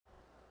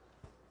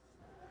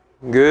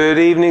Good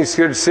evening. It's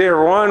good to see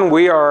everyone.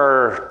 We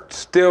are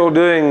still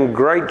doing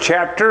great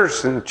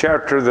chapters, and the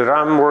chapter that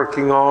I'm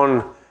working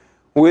on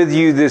with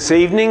you this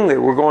evening that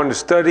we're going to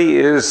study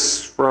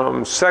is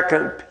from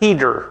 2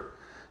 Peter.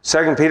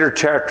 2 Peter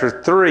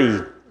chapter 3.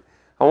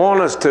 I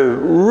want us to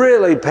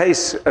really pay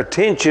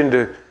attention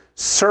to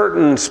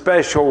certain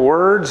special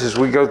words as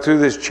we go through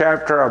this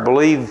chapter. I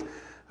believe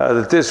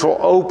that this will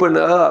open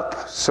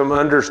up some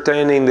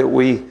understanding that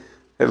we,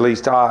 at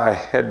least I,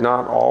 had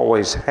not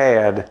always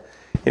had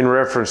in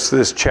reference to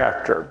this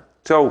chapter.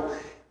 So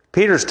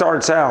Peter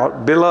starts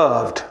out,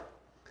 "Beloved,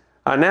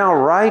 I now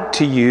write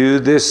to you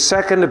this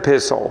second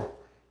epistle,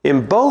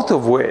 in both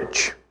of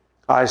which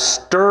I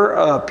stir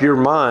up your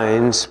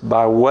minds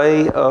by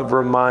way of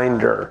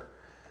reminder."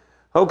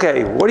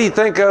 Okay, what do you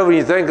think of when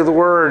you think of the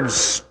word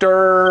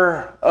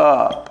stir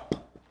up?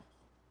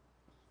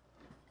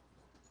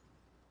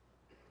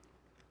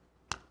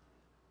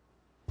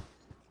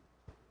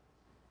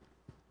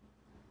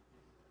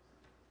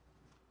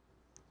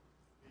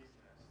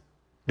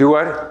 Do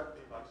what?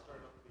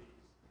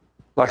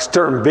 Like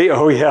stirring bee.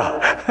 Oh,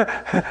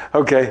 yeah.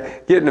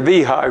 Okay. Getting the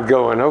beehive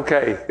going.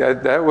 Okay.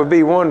 That would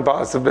be one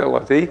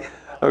possibility.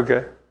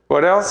 Okay.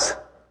 What else?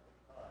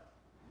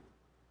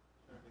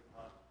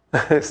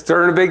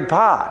 Stirring a big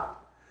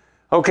pot.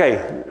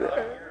 Okay.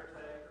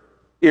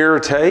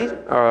 Irritate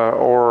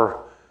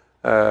or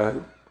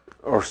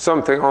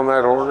something on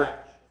that order.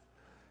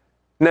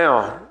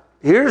 Now,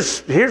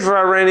 here's what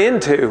I ran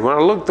into. When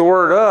I looked the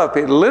word up,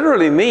 it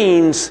literally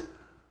means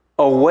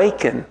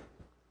awaken.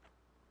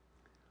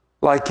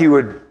 Like you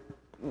would,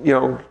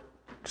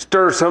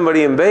 stir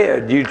somebody in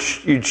bed.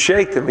 You'd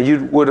shake them.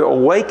 You would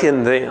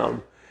awaken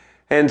them.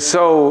 And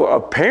so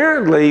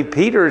apparently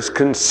Peter is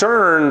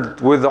concerned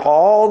with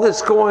all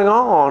that's going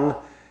on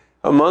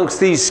amongst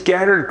these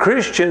scattered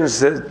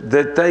Christians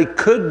that they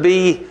could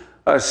be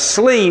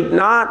asleep,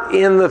 not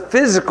in the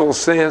physical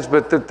sense,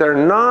 but that they're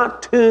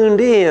not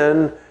tuned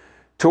in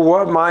to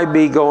what might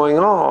be going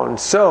on.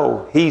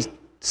 So he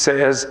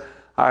says,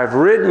 "I've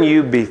written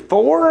you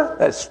before,"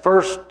 that's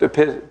 1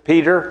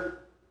 Peter,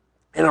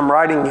 "and I'm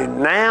writing you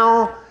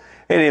now.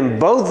 And in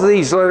both of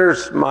these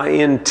letters, my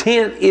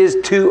intent is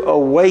to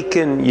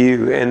awaken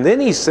you." And then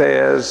he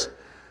says,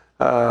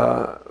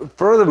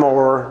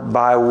 furthermore,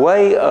 by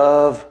way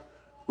of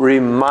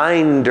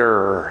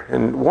reminder.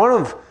 And one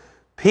of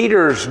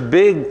Peter's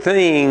big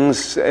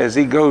things as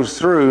he goes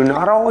through,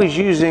 not always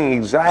using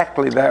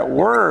exactly that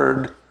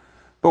word,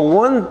 but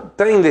one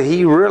thing that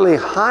he really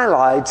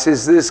highlights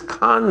is this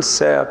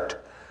concept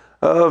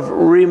of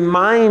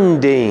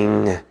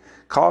reminding,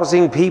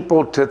 causing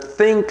people to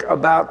think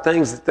about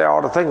things that they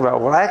ought to think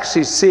about. We'll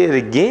actually see it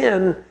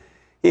again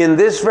in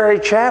this very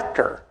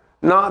chapter.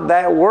 Not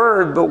that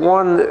word, but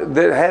one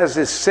that has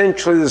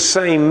essentially the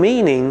same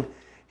meaning.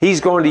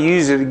 He's going to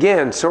use it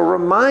again. So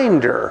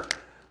reminder.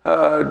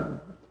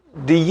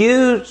 Do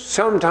you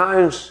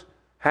sometimes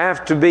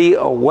have to be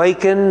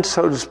awakened,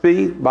 so to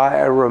speak, by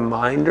a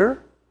reminder?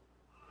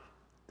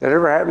 That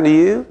ever happened to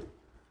you?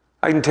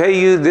 I can tell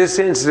you this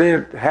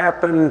incident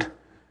happened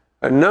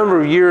a number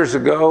of years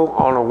ago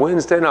on a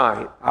Wednesday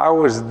night. I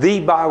was the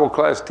Bible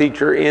class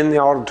teacher in the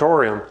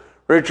auditorium.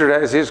 Richard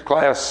has his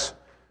class,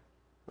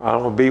 I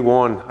don't know,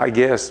 B1, I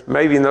guess.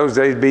 Maybe in those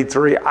days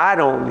B3, I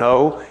don't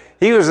know.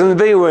 He was in the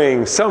B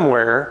wing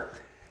somewhere.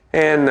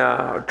 And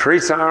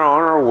Teresa and I are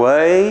on our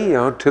way,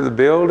 to the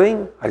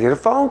building. I get a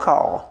phone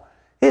call.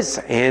 It's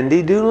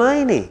Andy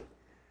Dulaney.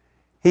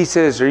 He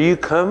says, "Are you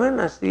coming?"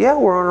 I said, "Yeah,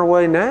 we're on our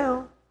way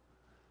now."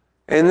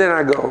 And then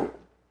I go,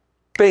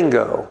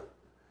 bingo.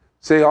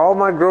 See, all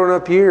my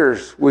grown-up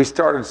years, we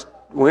started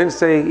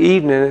Wednesday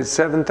evening at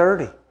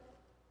 7:30.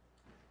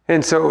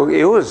 And so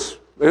it was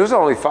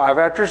only 5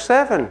 after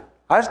 7.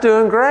 I was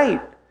doing great,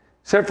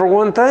 except for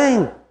one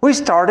thing. We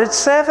started at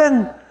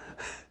 7.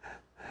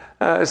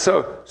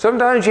 So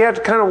sometimes you have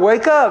to kind of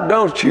wake up,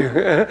 don't you?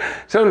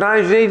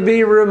 Sometimes you need to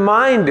be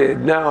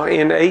reminded. Now,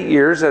 in 8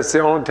 years, that's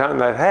the only time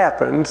that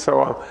happened,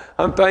 so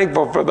I'm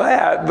thankful for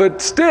that.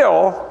 But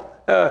still,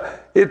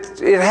 it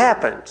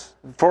happens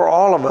for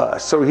all of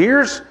us. So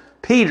here's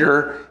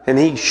Peter, and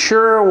he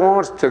sure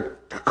wants to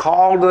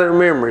call to their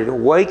memory, to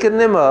waken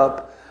them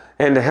up,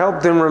 and to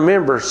help them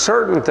remember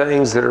certain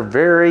things that are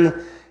very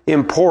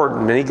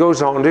important. And he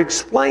goes on to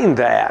explain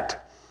that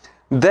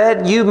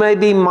you may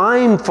be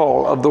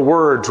mindful of the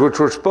words which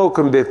were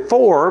spoken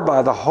before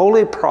by the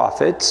holy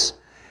prophets,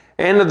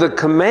 and of the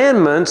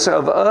commandments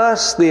of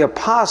us, the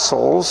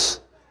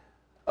apostles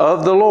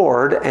of the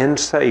Lord and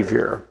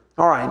Savior.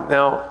 All right,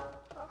 now,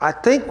 I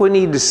think we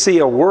need to see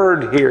a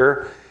word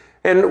here,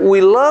 and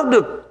we love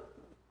to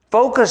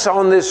focus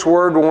on this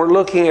word when we're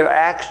looking at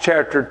Acts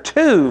chapter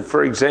 2,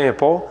 for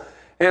example,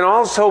 and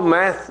also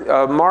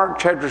Mark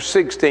chapter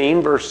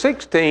 16, verse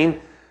 16,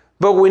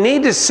 but we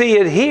need to see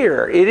it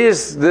here. It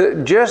is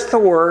just the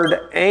word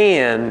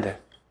 "and."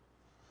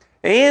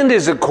 "And"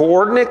 is a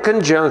coordinate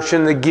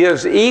conjunction that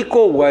gives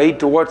equal weight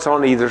to what's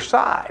on either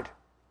side.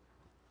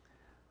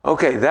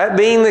 Okay, that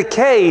being the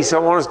case, I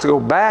want us to go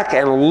back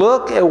and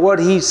look at what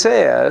he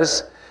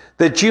says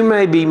that you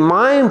may be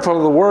mindful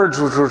of the words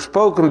which were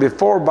spoken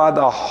before by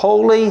the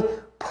holy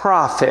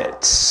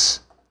prophets.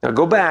 Now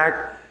go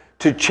back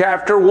to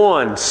chapter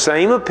 1,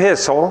 same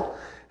epistle,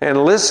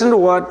 and listen to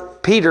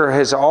what Peter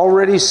has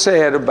already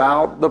said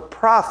about the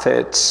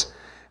prophets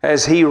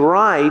as he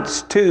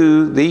writes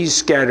to these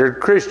scattered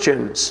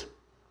Christians.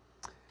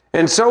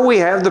 And so we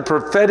have the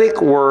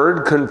prophetic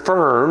word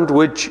confirmed,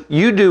 which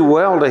you do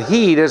well to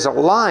heed as a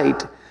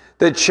light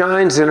that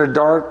shines in a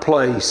dark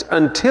place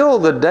until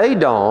the day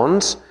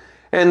dawns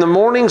and the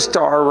morning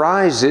star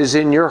rises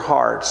in your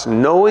hearts,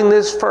 knowing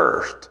this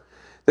first,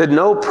 that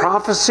no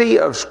prophecy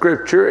of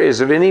Scripture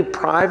is of any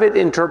private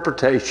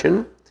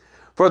interpretation,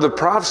 for the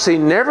prophecy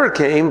never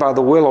came by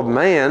the will of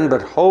man,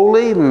 but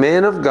holy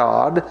men of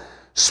God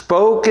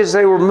spoke as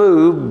they were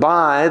moved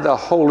by the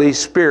Holy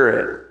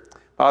Spirit.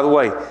 By the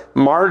way,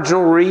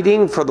 marginal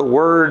reading for the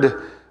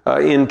word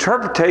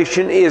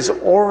interpretation is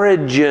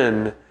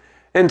origin.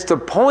 And the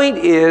point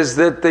is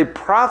that the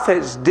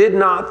prophets did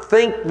not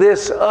think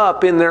this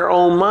up in their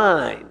own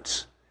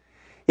minds.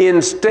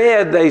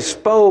 Instead, they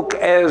spoke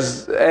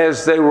as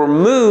they were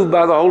moved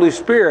by the Holy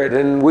Spirit.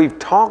 And we've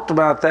talked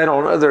about that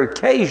on other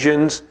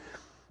occasions.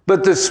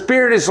 But the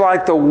Spirit is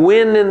like the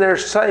wind in their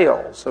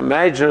sails.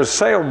 Imagine a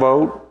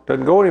sailboat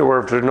doesn't go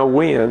anywhere if there's no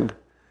wind.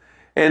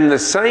 And the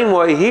same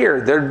way here,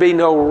 there'd be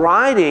no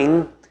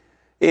writing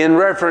in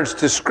reference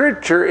to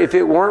Scripture if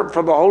it weren't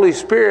for the Holy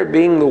Spirit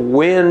being the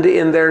wind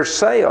in their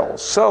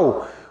sails.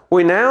 So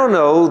we now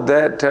know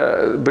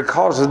that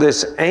because of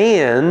this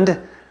and,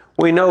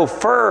 we know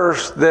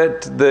first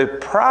that the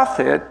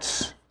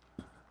prophets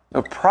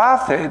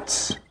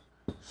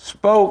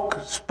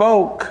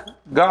spoke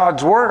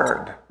God's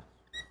word.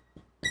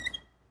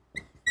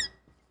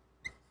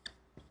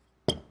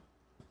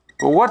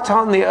 But what's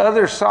on the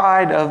other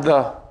side of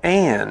the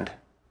and?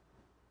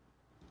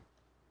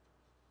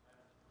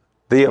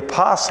 The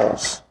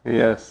apostles.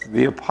 Yes,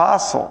 the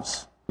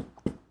apostles.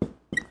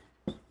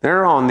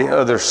 They're on the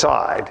other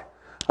side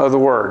of the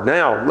word.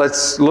 Now,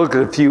 let's look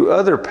at a few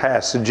other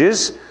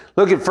passages.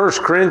 Look at 1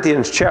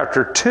 Corinthians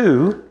chapter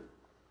 2,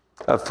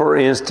 for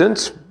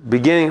instance,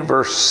 beginning at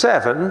verse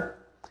 7.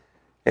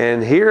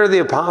 And here the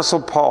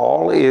Apostle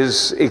Paul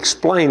is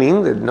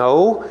explaining that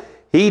no,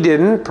 he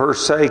didn't per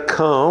se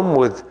come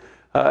with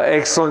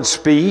excellent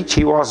speech.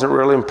 He wasn't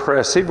really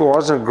impressive. He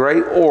wasn't a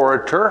great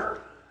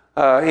orator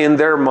in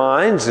their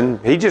minds, and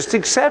he just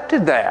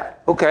accepted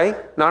that. Okay,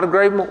 not a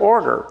great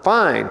orator,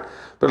 fine.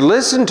 But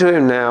listen to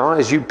him now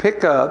as you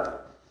pick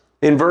up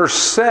in verse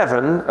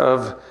 7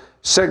 of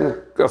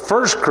 1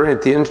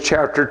 Corinthians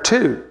chapter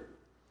 2.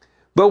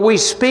 But we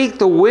speak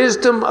the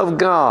wisdom of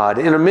God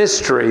in a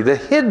mystery, the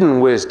hidden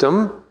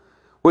wisdom,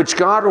 which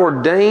God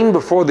ordained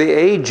before the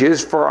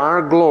ages for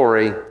our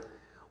glory,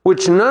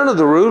 which none of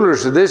the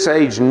rulers of this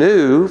age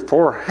knew,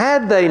 for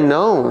had they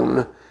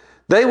known,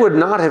 they would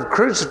not have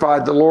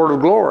crucified the Lord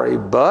of glory.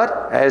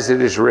 But, as it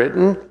is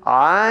written,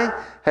 eye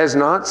has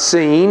not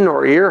seen,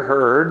 nor ear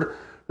heard,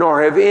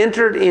 nor have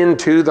entered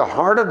into the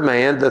heart of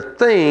man the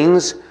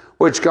things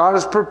which God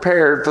has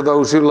prepared for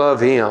those who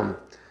love Him.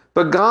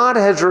 But God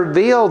has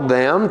revealed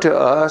them to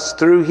us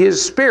through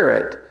His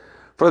Spirit.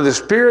 For the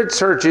Spirit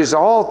searches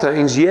all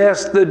things,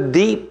 yes, the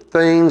deep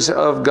things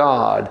of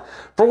God.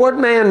 For what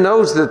man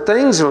knows the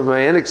things of a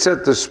man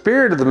except the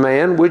spirit of the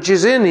man which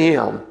is in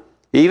him?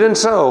 Even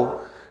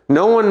so,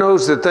 no one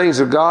knows the things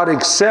of God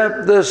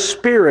except the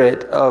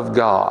Spirit of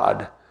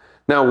God.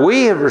 Now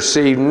we have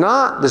received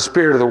not the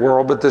spirit of the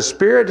world, but the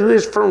Spirit who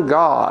is from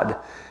God,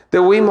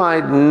 that we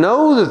might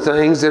know the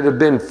things that have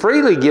been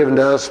freely given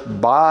to us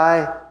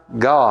by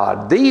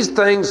God. These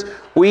things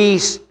we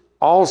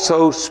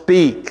also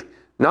speak,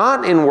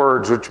 not in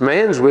words which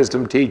man's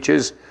wisdom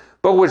teaches,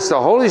 but which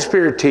the Holy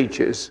Spirit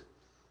teaches,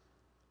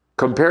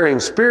 comparing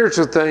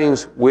spiritual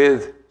things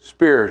with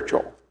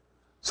spiritual.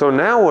 So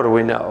now what do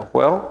we know?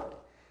 Well,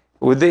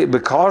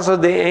 because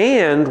of the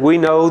and, we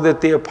know that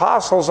the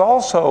apostles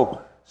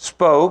also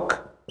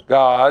spoke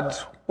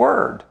God's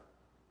word.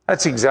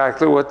 That's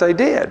exactly what they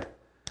did.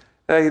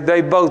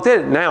 They both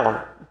did it.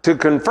 Now, to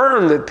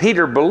confirm that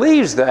Peter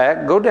believes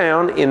that, go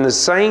down in the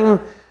same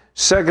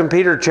 2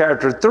 Peter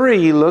chapter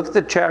 3, look at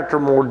the chapter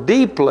more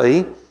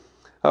deeply,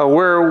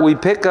 where we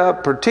pick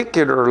up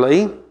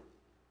particularly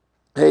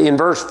in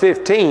verse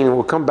 15.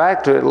 We'll come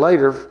back to it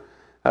later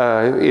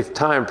if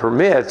time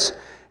permits.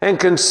 And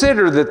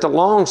consider that the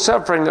long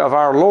suffering of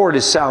our Lord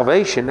is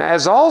salvation,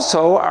 as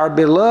also our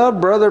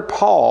beloved brother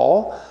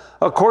Paul,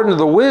 according to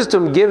the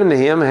wisdom given to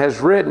him,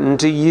 has written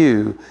to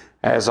you,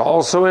 as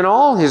also in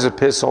all his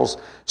epistles,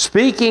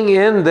 speaking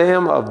in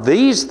them of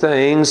these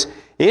things,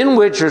 in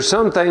which are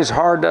some things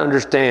hard to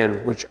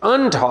understand, which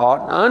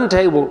untaught,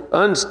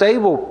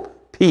 unstable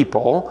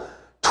people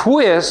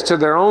twist to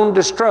their own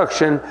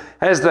destruction,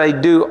 as they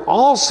do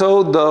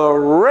also the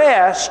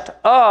rest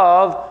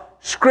of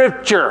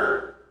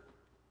Scripture.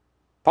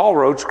 Paul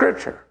wrote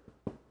Scripture.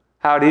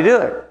 How did he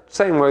do it?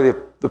 Same way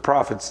the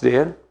prophets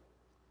did.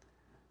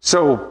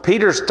 So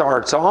Peter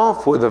starts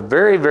off with a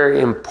very,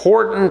 very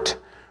important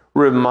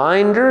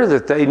reminder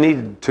that they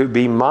need to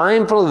be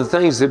mindful of the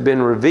things that have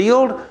been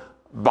revealed,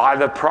 by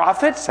the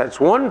prophets. That's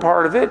one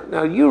part of it.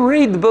 Now, you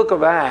read the book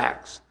of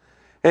Acts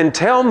and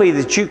tell me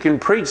that you can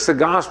preach the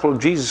gospel of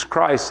Jesus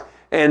Christ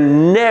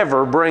and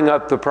never bring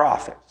up the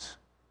prophets.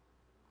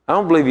 I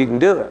don't believe you can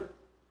do it.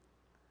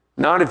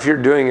 Not if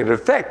you're doing it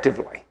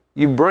effectively.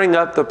 You bring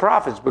up the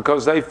prophets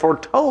because they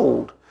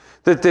foretold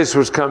that this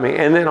was coming.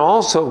 And then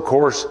also, of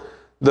course,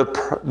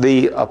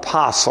 the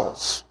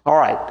apostles. All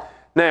right.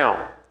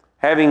 Now,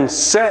 having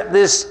set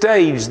this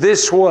stage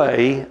this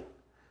way,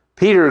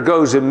 Peter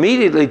goes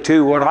immediately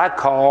to what I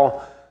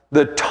call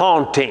the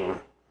taunting.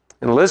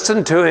 And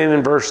listen to him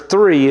in verse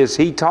 3 as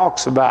he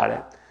talks about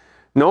it.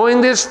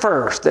 Knowing this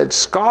first, that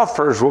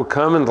scoffers will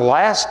come in the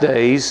last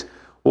days,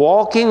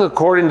 walking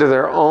according to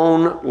their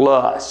own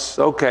lusts.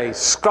 Okay,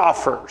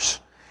 scoffers.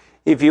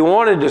 If you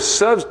wanted to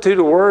substitute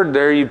a word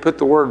there, you put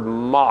the word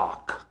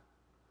mock.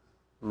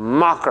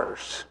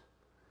 Mockers.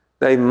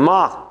 They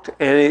mocked.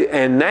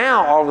 And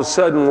now, all of a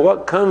sudden,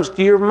 what comes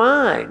to your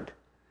mind?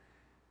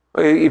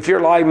 If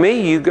you're like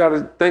me, you've got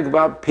to think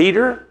about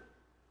Peter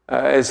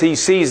as he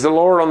sees the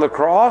Lord on the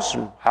cross.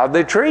 And how'd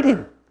they treat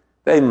him?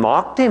 They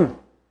mocked him.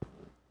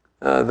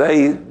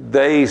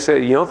 They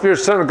said, if you're a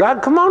son of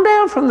God, come on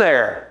down from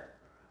there.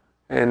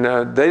 And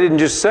they didn't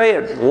just say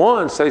it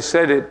once. They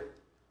said it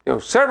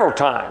several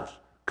times.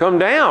 Come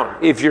down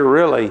if you're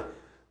really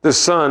the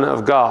Son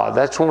of God.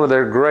 That's one of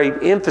their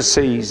great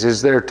emphases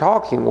as they're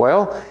talking.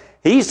 Well,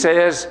 he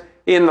says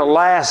in the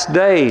last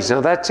days.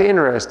 Now that's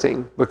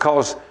interesting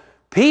because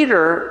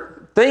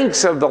Peter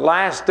thinks of the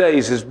last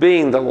days as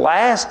being the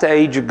last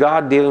age of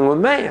God dealing with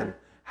man.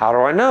 How do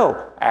I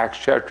know? Acts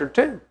chapter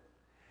 2.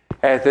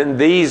 Hath in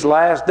these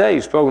last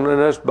days spoken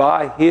unto us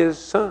by his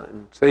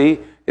Son. See,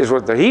 is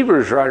what the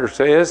Hebrews writer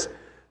says.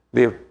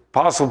 The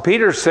Apostle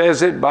Peter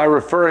says it by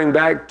referring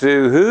back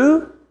to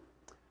who?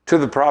 To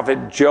the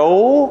prophet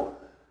Joel,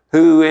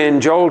 who in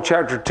Joel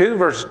chapter 2,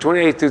 verses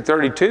 28 through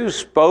 32,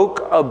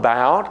 spoke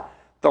about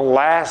the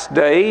last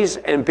days.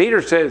 And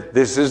Peter says,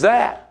 this is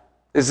that.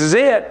 This is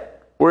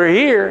it. We're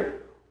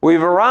here.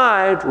 We've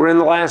arrived. We're in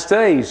the last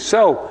days.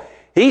 So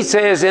he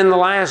says in the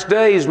last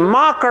days,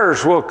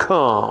 mockers will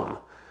come.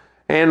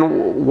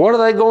 And what are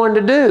they going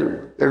to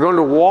do? They're going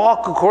to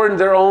walk according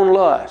to their own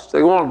lust.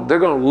 They're going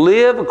to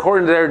live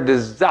according to their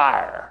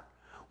desire.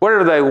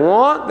 Whatever they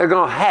want, they're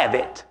going to have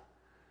it.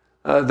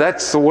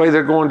 That's the way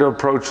they're going to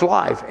approach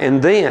life.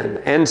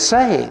 And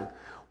saying,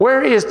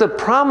 where is the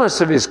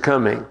promise of his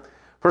coming?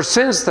 For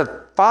since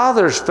the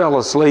fathers fell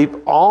asleep,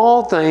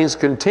 all things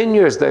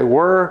continue as they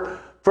were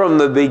from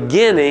the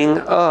beginning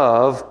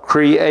of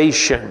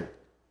creation.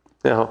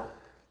 Now,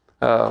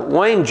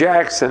 Wayne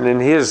Jackson in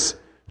his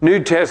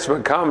New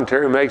Testament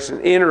commentary makes an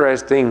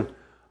interesting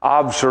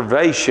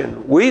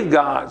observation. We've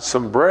got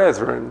some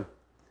brethren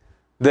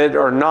that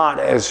are not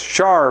as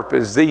sharp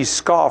as these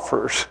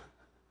scoffers.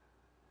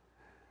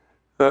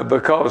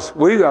 Because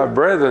we've got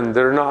brethren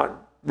that are not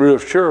real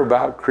sure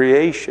about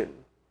creation.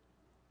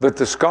 But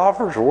the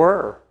scoffers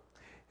were.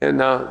 And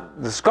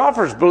the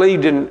scoffers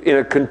believed in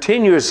a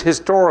continuous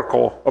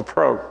historical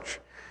approach.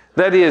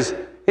 That is,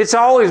 it's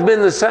always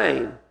been the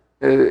same.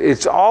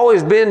 It's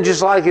always been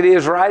just like it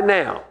is right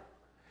now.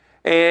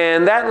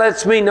 And that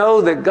lets me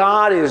know that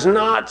God is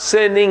not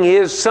sending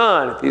his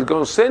Son. If he's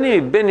going to send him,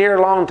 he'd been here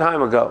a long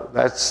time ago.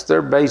 That's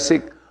their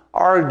basic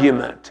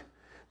argument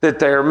that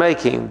they're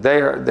making.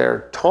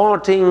 They're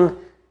taunting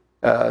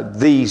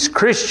these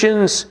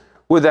Christians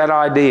with that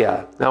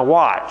idea. Now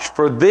watch.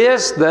 For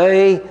this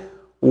they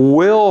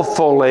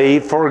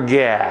willfully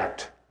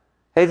forget.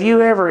 Have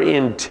you ever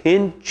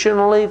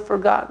intentionally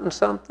forgotten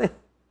something?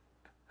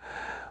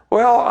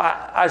 Well,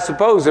 I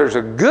suppose there's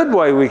a good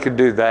way we could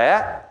do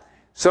that.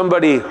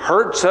 Somebody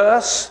hurts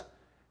us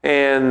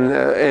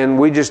and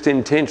we just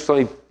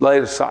intentionally lay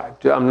it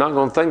aside. I'm not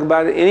going to think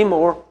about it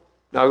anymore.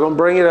 Not going to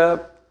bring it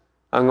up.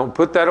 I'm going to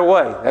put that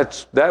away.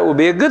 That would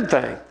be a good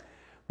thing.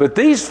 But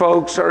these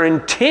folks are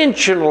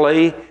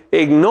intentionally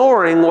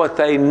ignoring what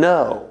they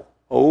know.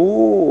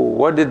 Oh,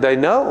 what did they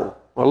know?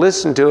 Well,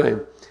 listen to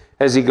him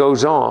as he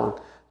goes on.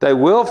 They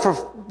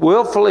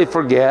willfully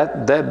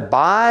forget that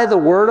by the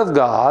word of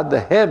God the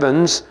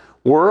heavens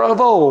were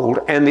of old,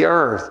 and the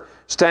earth,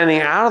 standing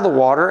out of the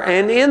water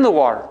and in the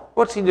water.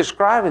 What's he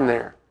describing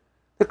there?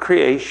 The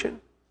creation.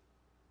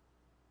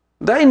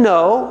 They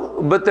know,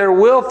 but they're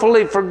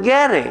willfully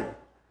forgetting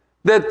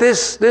that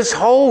this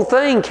whole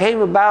thing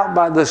came about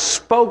by the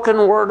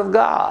spoken word of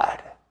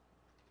God.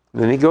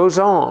 Then he goes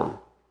on.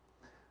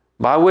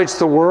 By which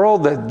the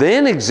world that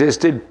then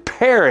existed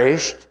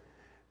perished,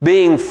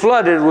 being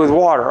flooded with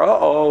water.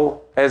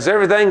 Uh-oh. Has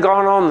everything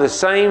gone on the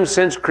same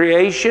since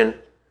creation?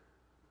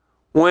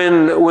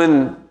 When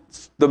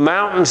the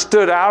mountain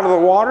stood out of the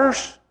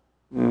waters?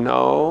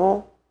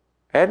 No.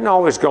 Hadn't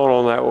always gone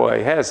on that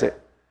way, has it?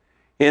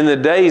 In the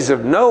days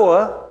of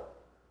Noah,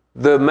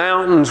 the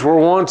mountains were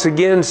once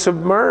again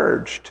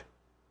submerged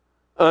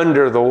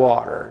under the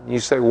water. You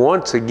say,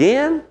 once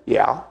again?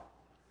 Yeah.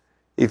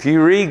 If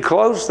you read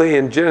closely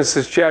in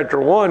Genesis chapter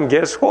 1,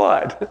 guess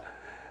what?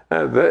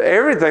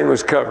 Everything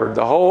was covered.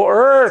 The whole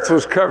earth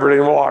was covered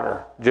in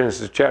water.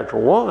 Genesis chapter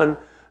 1,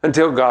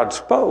 until God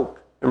spoke.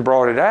 and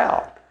brought it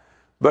out.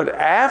 But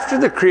after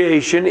the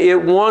creation, it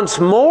once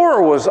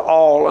more was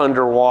all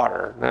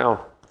underwater.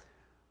 Now,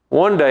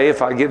 one day,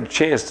 if I get a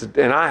chance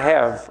to, and I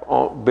have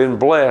been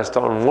blessed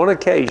on one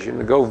occasion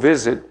to go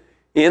visit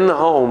in the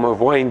home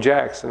of Wayne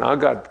Jackson, I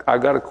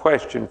got a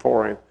question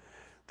for him,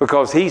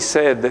 because he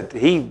said that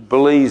he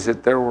believes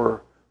that there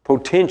were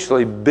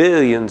potentially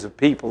billions of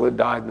people that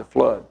died in the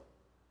flood.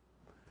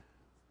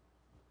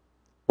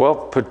 Well,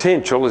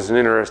 potential is an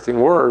interesting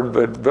word,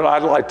 but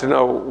I'd like to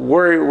know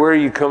where are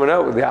you coming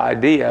up with the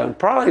idea? And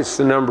probably it's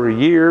the number of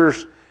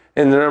years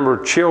and the number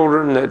of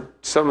children that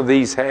some of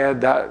these had.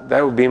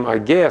 That would be my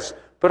guess,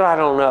 but I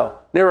don't know.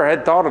 Never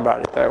had thought about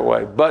it that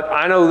way. But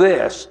I know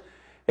this.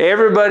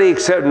 Everybody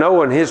except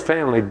Noah and his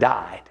family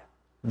died.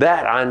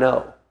 That I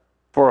know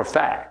for a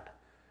fact.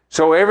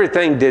 So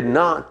everything did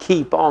not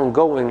keep on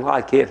going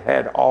like it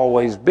had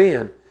always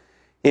been.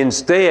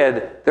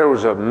 Instead, there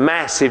was a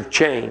massive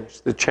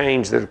change, the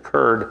change that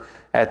occurred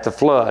at the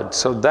flood.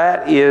 So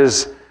that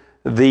is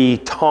the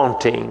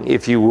taunting,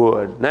 if you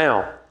would.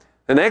 Now,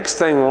 the next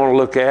thing we want to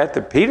look at,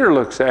 that Peter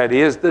looks at,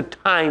 is the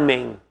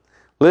timing.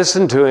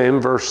 Listen to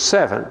him, verse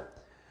 7.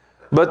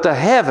 But the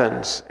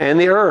heavens and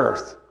the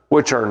earth,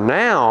 which are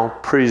now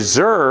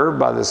preserved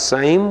by the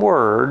same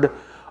word,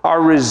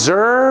 are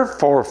reserved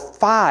for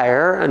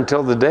fire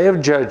until the day of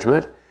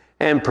judgment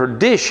and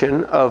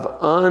perdition of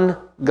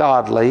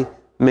ungodly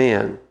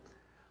men.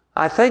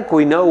 I think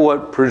we know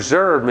what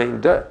preserve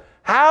means.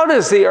 How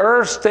does the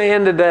earth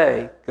stand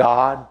today?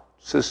 God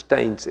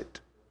sustains it.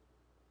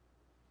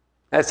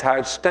 That's how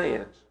it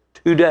stands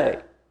today.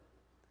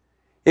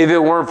 If it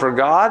weren't for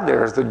God, the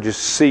earth would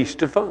just cease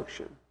to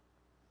function.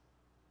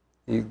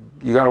 You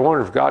got to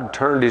wonder, if God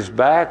turned his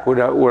back, would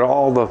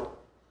all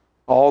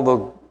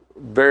the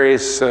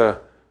various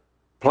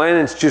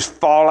planets just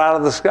fall out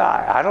of the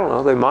sky? I don't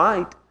know. They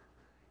might.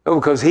 No,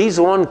 because he's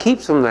the one who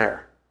keeps them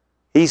there.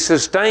 He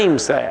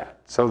sustains that.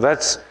 So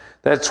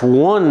that's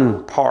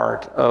one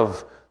part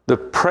of the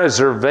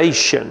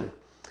preservation.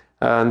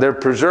 They're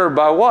preserved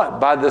by what?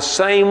 By the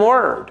same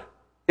word.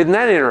 Isn't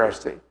that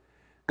interesting?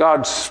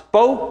 God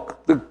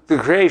spoke the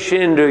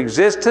creation into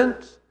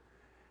existence,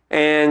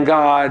 and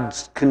God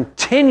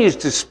continues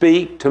to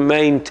speak to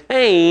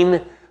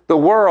maintain the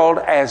world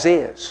as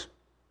is,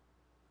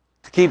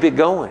 to keep it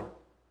going.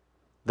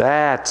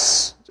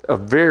 That's a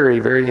very,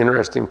 very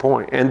interesting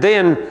point. And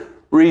then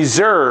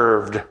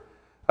reserved.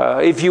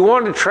 If you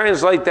want to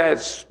translate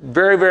that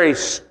very, very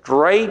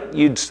straight,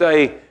 you'd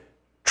say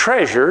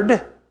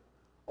treasured,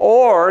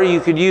 or you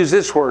could use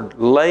this word,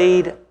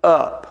 laid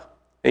up.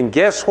 And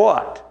guess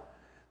what?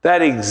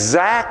 That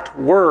exact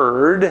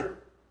word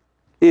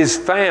is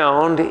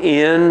found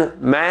in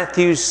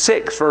Matthew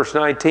 6, verse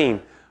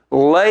 19.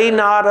 Lay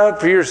not up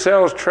for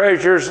yourselves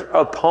treasures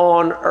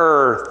upon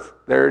earth.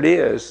 There it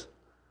is,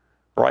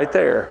 right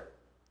there.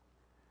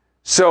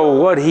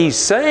 So what he's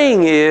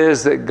saying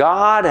is that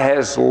God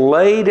has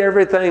laid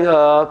everything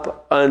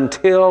up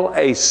until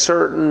a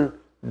certain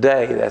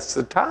day. That's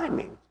the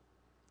timing.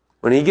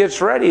 When he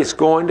gets ready, it's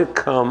going to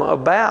come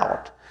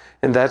about.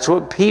 And that's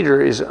what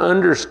Peter is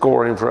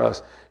underscoring for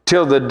us.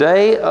 Till the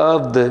day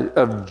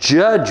of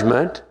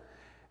judgment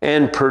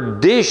and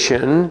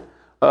perdition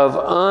of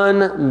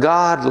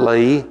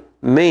ungodly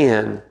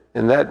men.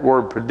 And that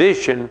word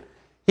perdition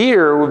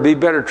here would be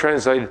better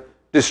translated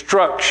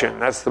destruction.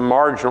 That's the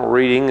marginal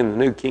reading in the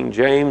New King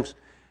James,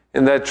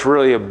 and that's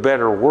really a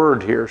better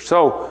word here.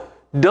 So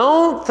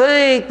don't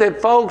think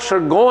that folks are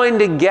going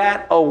to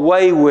get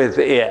away with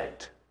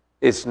it.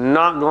 It's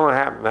not going to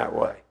happen that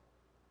way.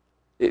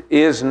 It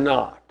is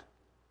not.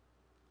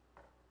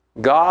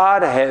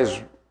 God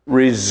has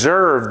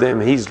reserved them.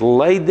 He's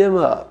laid them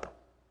up.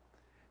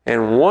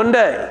 And one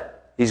day,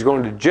 he's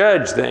going to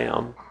judge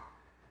them,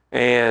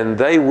 and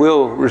they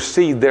will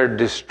receive their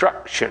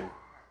destruction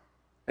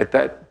at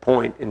that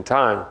point in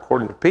time,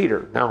 according to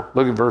Peter. Now,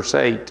 look at verse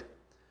 8.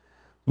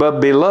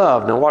 But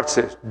beloved, now watch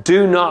this,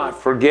 do not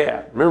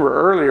forget. Remember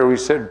earlier we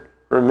said,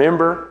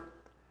 remember?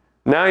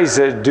 Now he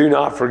says, do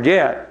not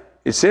forget.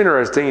 It's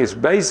interesting, it's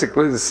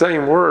basically the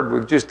same word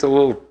with just a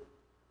little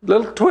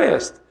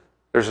twist.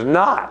 There's a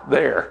not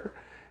there.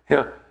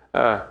 You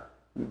know,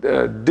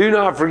 do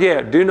not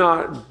forget, do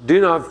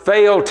not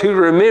fail to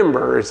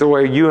remember, is the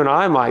way you and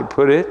I might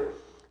put it.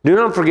 Do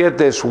not forget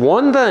this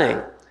one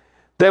thing,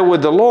 that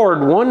with the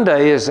Lord, one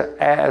day is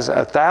as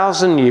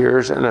 1,000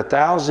 years, and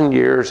 1,000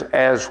 years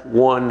as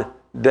one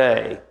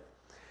day.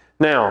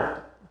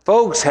 Now,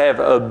 folks have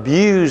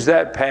abused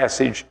that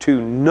passage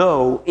to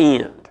no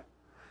end.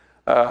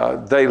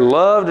 They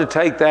love to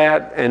take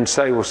that and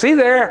say, well, see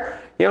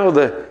there, you know,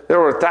 there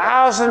were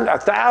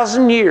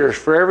 1,000 years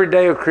for every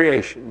day of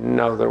creation.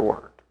 No, there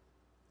weren't.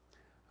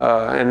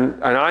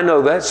 And I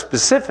know that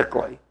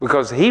specifically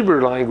because the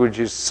Hebrew language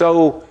is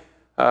so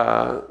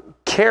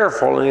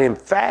careful and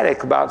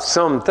emphatic about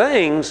some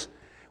things.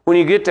 When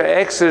you get to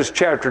Exodus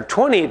chapter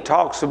 20, it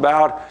talks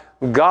about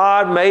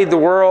God made the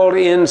world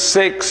in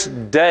 6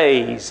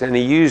 days, and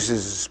he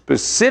uses a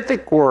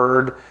specific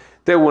word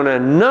that when a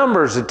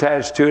number is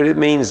attached to it, it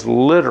means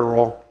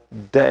literal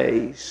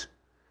days.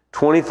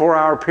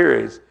 24-hour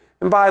periods.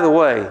 And by the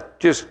way,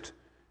 just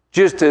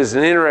as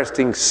an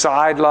interesting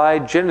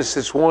sidelight,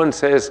 Genesis 1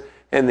 says,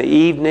 and the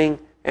evening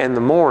and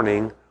the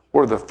morning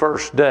were the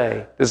first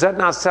day. Does that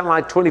not sound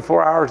like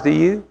 24 hours to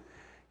you?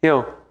 You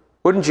know,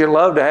 wouldn't you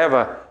love to have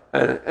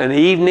an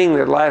evening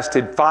that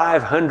lasted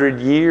 500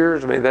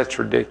 years? I mean, that's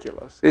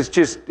ridiculous. It's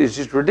just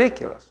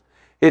ridiculous.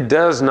 It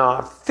does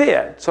not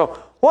fit.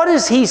 So what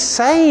is he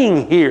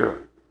saying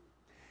here?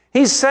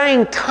 He's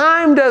saying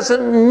time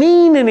doesn't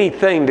mean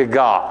anything to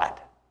God.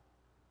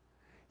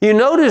 You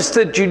notice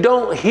that you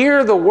don't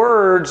hear the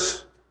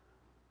words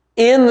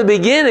in the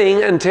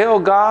beginning until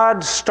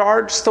God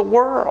starts the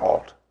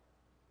world.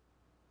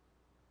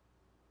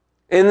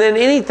 And then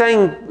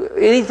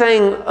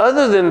anything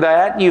other than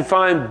that you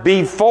find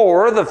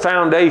before the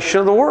foundation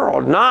of the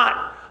world,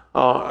 not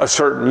a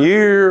certain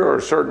year or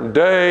a certain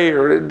day,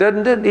 or he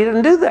doesn't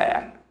do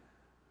that.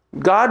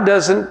 God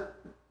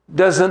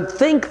doesn't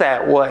think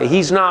that way.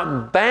 He's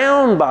not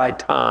bound by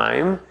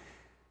time.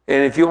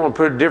 And if you want to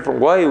put it a different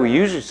way, we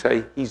usually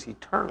say he's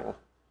eternal.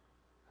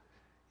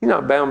 He's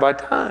not bound by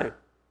time.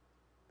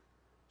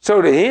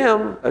 So to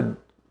him,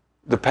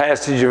 the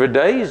passage of a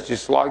day is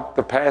just like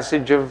the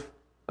passage of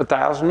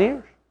 1,000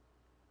 years.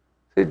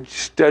 It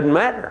just doesn't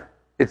matter.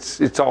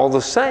 It's all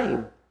the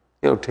same,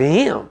 to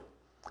him,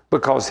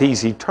 because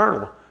he's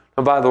eternal.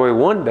 And by the way,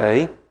 one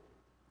day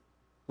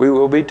we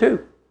will be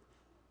too.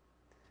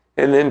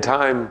 And then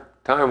time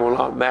will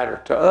not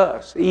matter to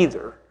us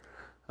either.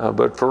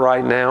 But for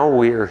right now,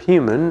 we are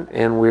human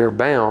and we are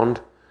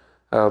bound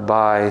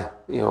by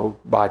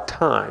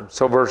time.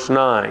 So verse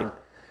 9,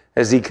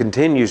 as he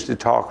continues to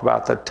talk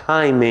about the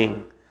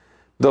timing,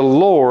 the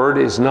Lord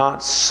is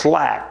not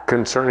slack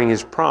concerning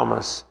his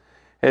promise,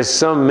 as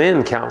some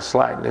men count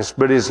slackness,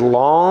 but is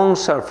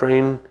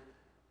long-suffering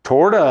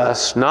toward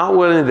us, not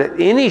willing that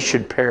any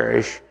should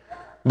perish,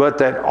 but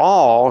that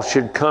all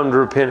should come to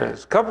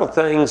repentance. A couple of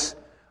things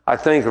I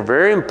think are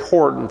very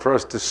important for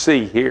us to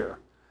see here.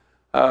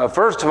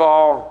 First of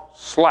all,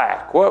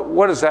 slack.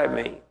 What does that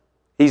mean?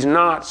 He's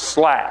not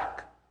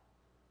slack.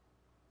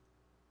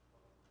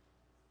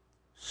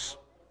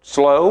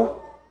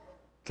 Slow.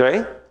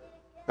 Okay.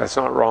 That's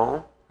not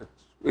wrong.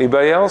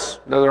 Anybody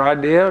else? Another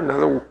idea?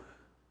 Another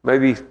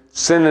maybe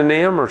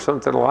synonym or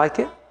something like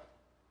it?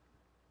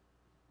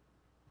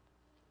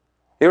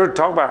 You ever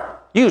talk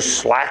about, you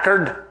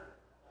slackard?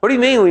 What do you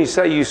mean when you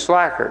say you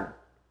slackard?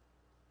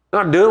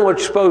 Not doing what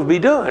you're supposed to be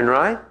doing,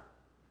 right?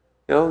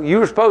 You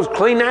were supposed to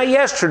clean that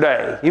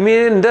yesterday. You mean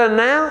it isn't done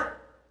now?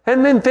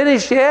 Hadn't been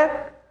finished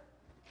yet?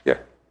 Yeah.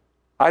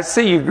 I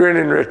see you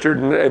grinning, Richard.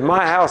 And at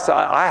my house,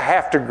 I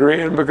have to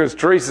grin because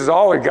Teresa's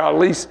always got at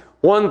least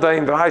one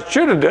thing that I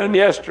should have done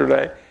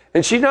yesterday.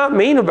 And she's not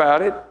mean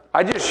about it.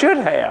 I just should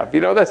have.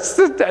 That's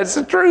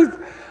the truth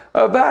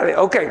about it.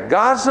 Okay,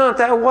 God's not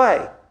that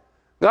way.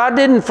 God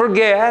didn't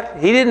forget.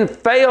 He didn't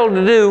fail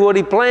to do what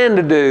he planned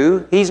to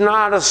do. He's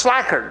not a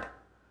slackard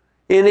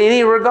in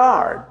any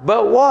regard.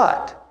 But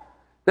what?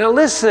 Now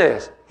listen to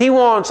this. He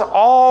wants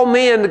all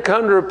men to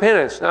come to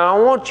repentance. Now I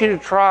want you to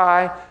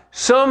try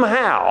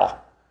somehow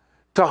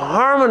to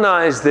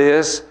harmonize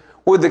this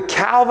with the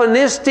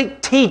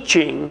Calvinistic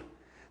teaching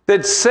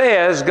that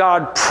says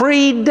God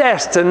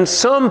predestined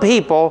some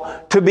people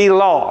to be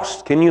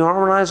lost. Can you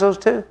harmonize those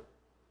two?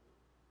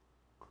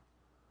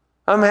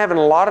 I'm having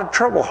a lot of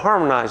trouble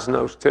harmonizing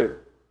those two.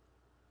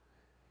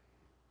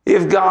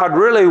 If God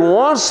really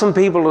wants some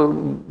people to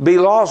be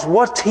lost,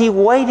 what's he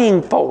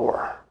waiting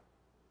for?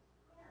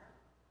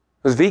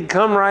 Because if he'd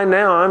come right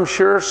now, I'm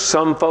sure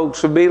some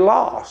folks would be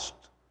lost.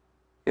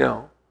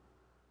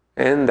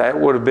 And that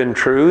would have been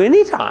true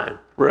anytime,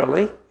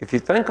 really, if you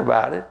think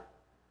about it.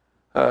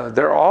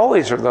 There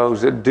always are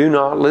those that do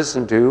not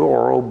listen to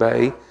or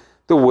obey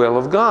the will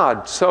of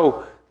God.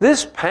 So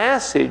this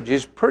passage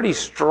is pretty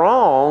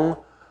strong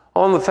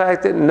on the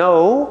fact that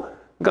no,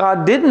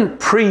 God didn't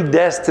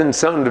predestine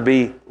some to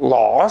be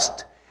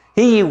lost.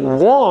 He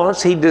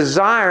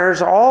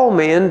desires all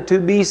men to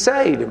be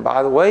saved. And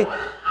by the way,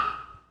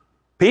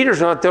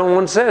 Peter's not the only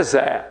one that says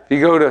that. If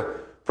you go to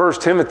 1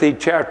 Timothy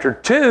chapter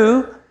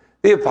 2,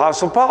 the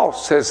Apostle Paul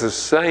says the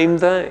same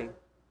thing.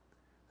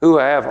 Who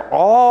have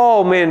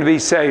all men to be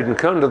saved and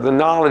come to the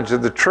knowledge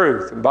of the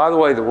truth. And by the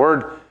way, the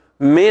word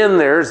men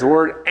there is the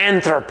word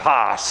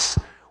anthropos,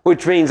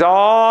 which means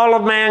all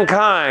of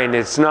mankind.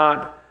 It's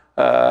not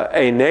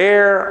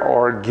aner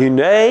or gune.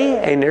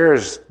 Aner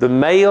is the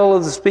male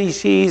of the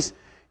species.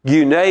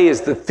 Gune is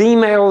the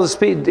female of the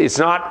species. It's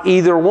not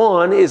either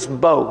one, it's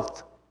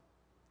both.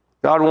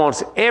 God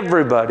wants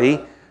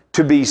everybody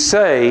to be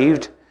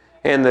saved,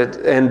 and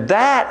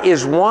that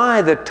is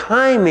why the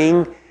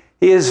timing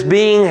is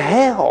being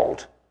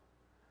held.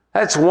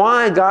 That's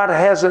why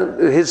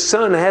his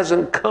son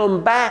hasn't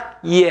come back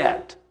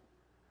yet.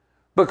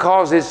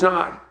 Because it's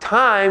not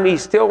time. He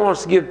still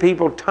wants to give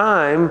people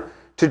time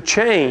to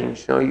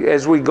change.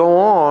 As we go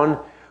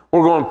on,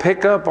 we're going to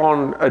pick up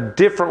on a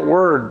different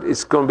word.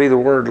 It's going to be the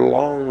word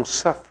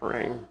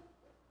long-suffering.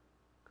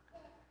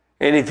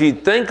 And if you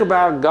think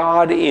about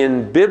God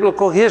in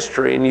biblical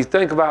history and you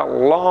think about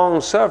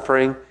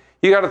long-suffering,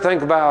 You got to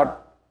think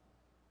about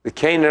the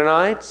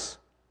Canaanites.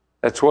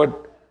 That's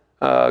what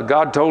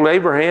God told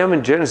Abraham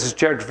in Genesis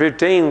chapter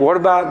 15. What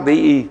about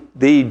the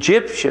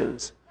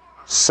Egyptians?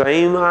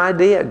 Same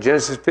idea,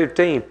 Genesis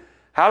 15.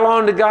 How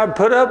long did God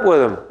put up with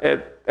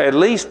them? At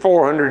least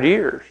 400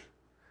 years.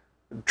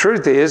 The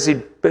truth is,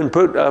 he'd been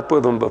put up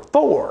with them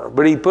before,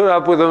 but he put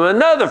up with them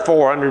another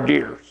 400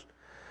 years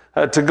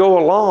to go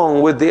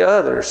along with the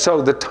others.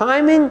 So the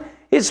timing,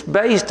 it's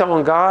based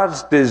on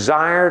God's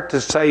desire to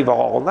save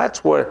all.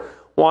 That's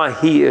why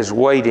he is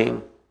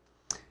waiting.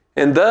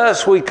 And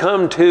thus we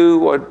come to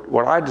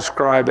what I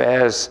describe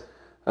as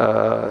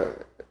the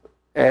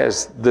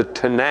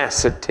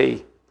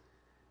tenacity.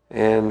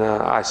 And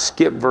I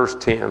skipped verse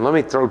 10. Let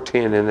me throw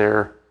 10 in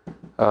there.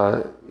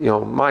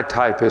 My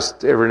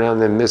typist every now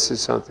and then misses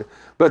something.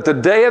 But the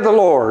day of the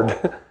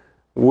Lord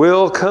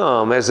will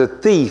come as a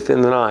thief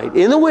in the night,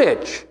 in the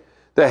which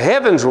the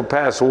heavens will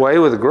pass away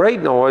with a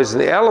great noise,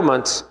 and the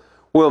elements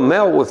will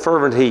melt with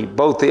fervent heat.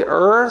 Both the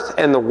earth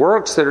and the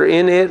works that are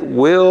in it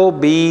will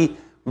be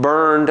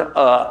burned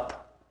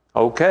up.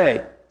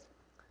 Okay.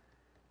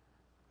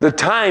 The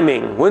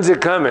timing, when's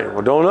it coming?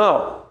 Well, don't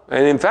know.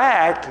 And in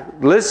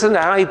fact, listen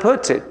to how he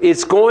puts it.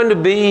 It's going to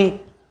be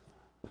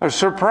a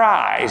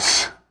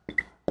surprise.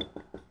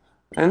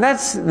 And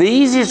that's the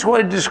easiest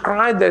way to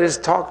describe that is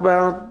talk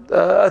about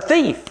a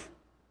thief.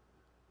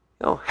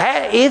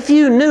 If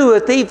you knew a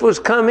thief was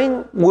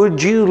coming,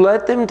 would you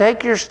let them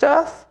take your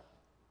stuff?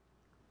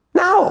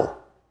 No.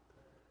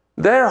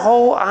 Their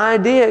whole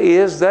idea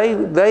is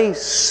they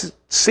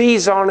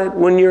seize on it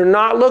when you're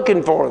not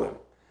looking for them,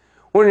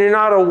 when you're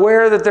not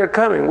aware that they're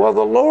coming. Well,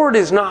 the Lord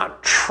is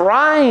not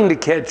trying to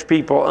catch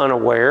people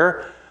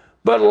unaware,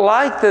 but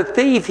like the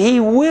thief, he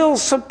will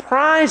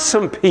surprise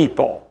some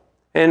people.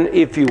 And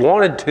if you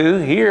wanted to,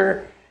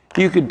 here,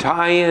 you could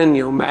tie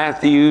in,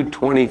 Matthew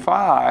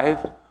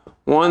 25,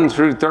 1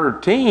 through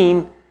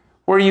 13,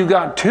 where you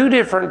got two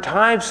different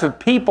types of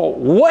people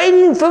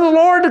waiting for the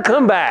Lord to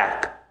come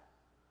back.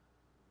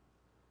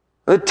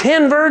 The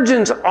 10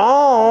 virgins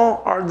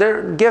all are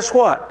there. Guess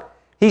what?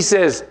 He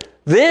says,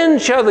 then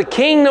shall the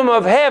kingdom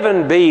of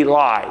heaven be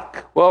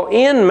like. Well,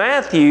 in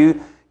Matthew,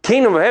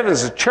 kingdom of heaven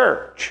is a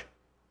church.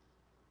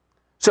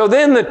 So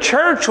then the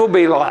church will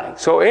be like.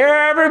 So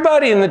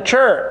everybody in the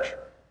church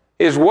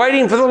is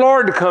waiting for the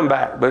Lord to come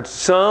back, but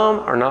some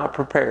are not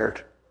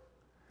prepared.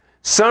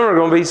 Some are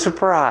going to be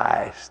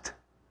surprised.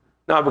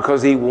 Not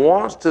because he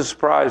wants to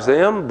surprise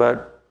them,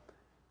 but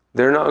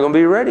they're not going to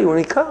be ready when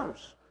he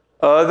comes.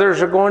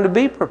 Others are going to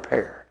be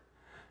prepared.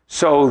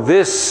 So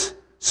this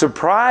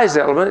surprise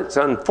element, it's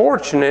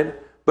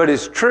unfortunate, but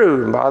it's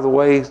true. And by the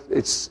way,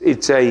 it's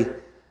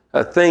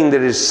a thing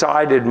that is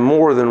cited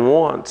more than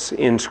once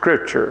in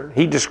Scripture.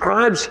 He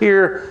describes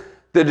here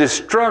the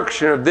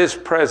destruction of this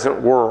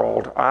present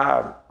world.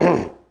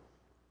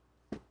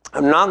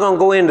 I'm not going to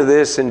go into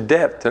this in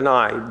depth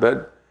tonight,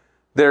 but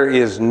there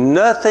is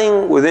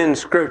nothing within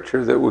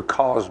Scripture that would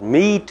cause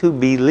me to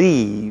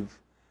believe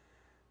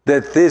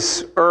that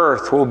this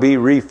earth will be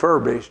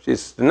refurbished.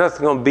 It's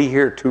nothing going to be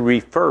here to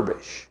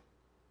refurbish.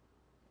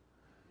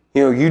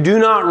 You do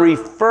not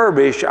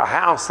refurbish a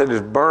house that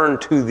is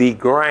burned to the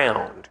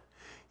ground.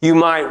 You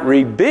might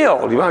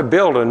rebuild. You might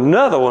build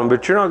another one,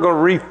 but you're not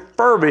going to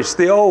refurbish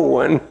the old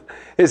one.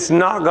 It's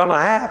not going to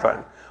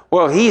happen.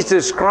 Well, he's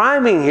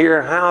describing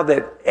here how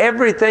that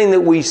everything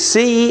that we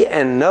see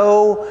and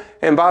know,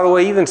 and by the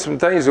way, even some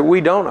things that we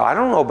don't know. I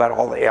don't know about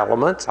all the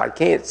elements. I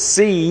can't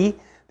see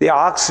the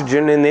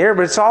oxygen in the air,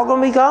 but it's all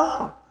going to be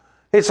gone.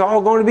 It's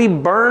all going to be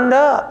burned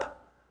up.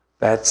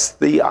 That's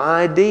the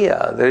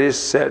idea that is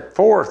set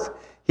forth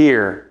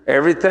here.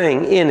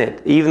 Everything in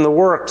it, even the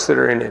works that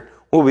are in it,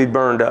 will be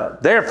burned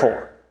up.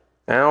 Therefore,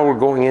 now we're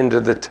going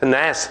into the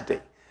tenacity.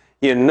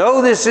 You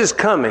know this is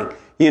coming.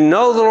 You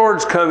know the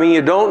Lord's coming.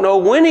 You don't know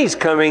when he's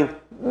coming.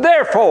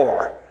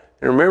 Therefore,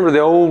 and remember the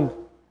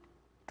old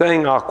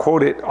thing, I'll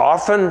quote it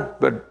often,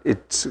 but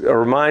it's a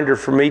reminder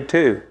for me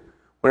too.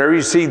 Whenever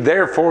you see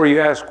therefore, you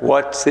ask,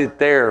 what's it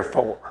there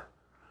for?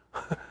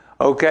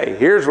 Okay,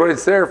 here's what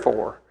it's there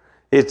for.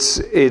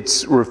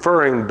 It's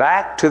referring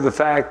back to the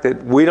fact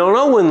that we don't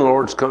know when the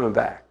Lord's coming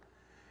back.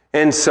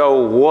 And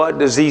so what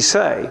does he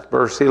say?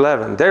 Verse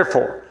 11,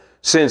 therefore,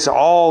 since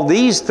all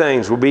these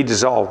things will be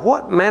dissolved,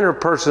 what manner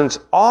of persons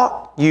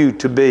ought you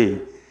to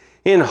be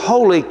in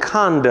holy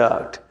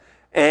conduct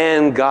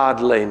and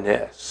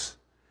godliness?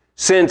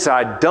 Since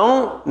I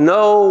don't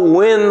know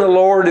when the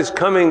Lord is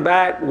coming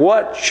back,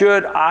 what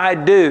should I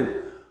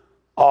do?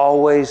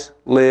 Always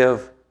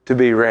live to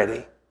be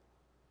ready.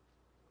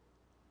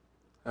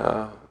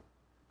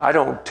 I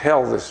don't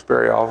tell this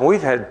very often.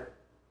 We've had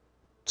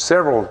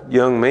several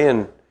young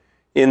men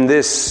in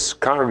this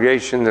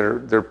congregation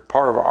that they're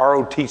part of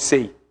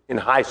ROTC in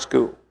high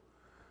school.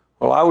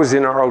 Well, I was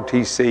in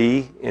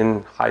ROTC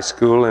in high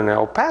school in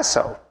El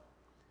Paso.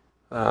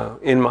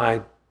 In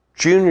my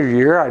junior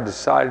year, I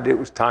decided it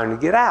was time to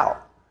get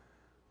out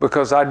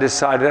because I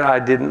decided I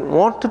didn't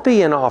want to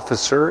be an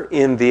officer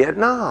in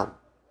Vietnam.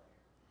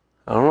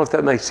 I don't know if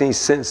that makes any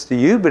sense to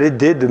you, but it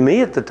did to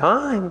me at the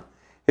time.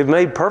 It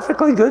made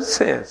perfectly good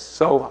sense.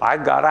 So I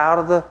got out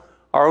of the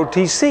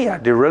ROTC.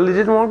 I really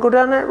didn't want to go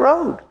down that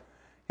road.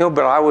 But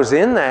I was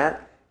in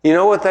that. You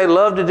know what they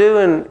love to do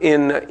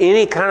in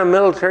any kind of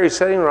military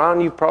setting, Ron?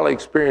 You've probably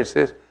experienced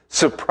this.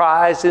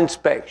 Surprise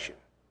inspection.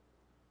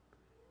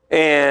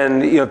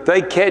 And if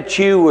they catch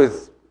you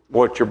with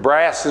what your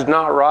brass is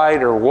not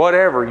right or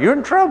whatever, you're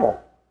in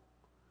trouble.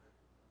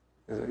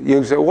 You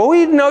can say, well, we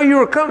didn't know you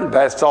were coming.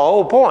 That's the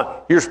whole point.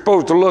 You're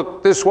supposed to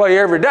look this way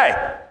every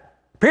day.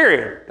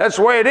 Period. That's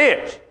the way it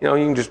is. You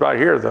can just about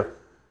hear the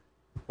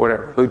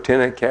whatever,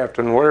 lieutenant,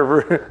 captain,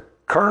 whatever,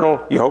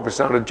 colonel. You hope it's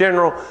not a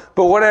general,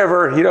 but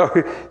whatever,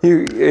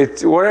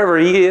 it's whatever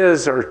he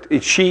is or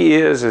she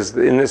is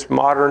in this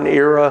modern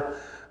era.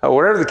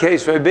 Whatever the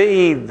case may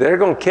be, they're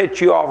going to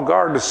catch you off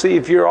guard to see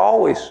if you're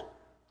always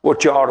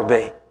what you ought to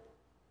be.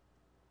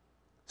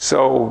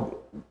 So,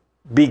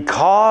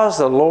 because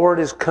the Lord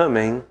is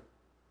coming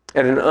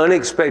at an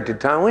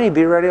unexpected time, we need to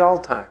be ready all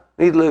the time.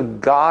 We need to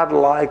live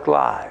God-like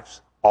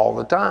lives all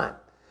the time.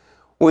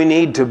 We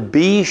need to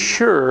be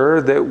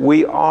sure that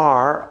we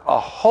are a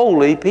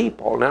holy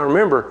people. Now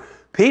remember,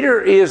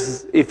 Peter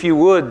is, if you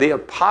would, the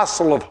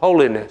apostle of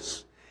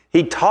holiness.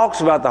 He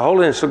talks about the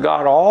holiness of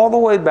God all the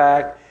way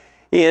back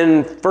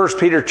in 1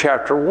 Peter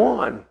chapter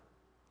 1,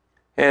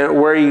 and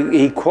where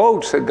he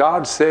quotes that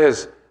God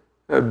says,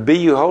 be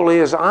you holy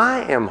as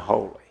I am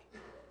holy.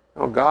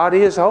 God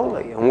is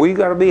holy, and we've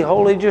got to be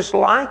holy just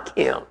like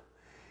Him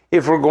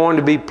if we're going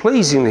to be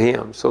pleasing to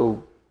Him.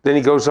 So then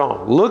he goes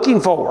on,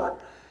 looking forward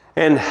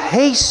and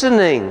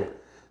hastening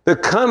the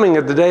coming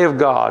of the day of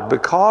God,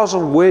 because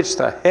of which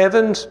the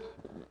heavens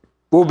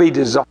will be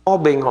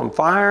dissolving on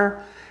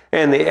fire,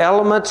 and the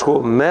elements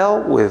will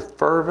melt with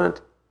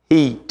fervent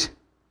heat.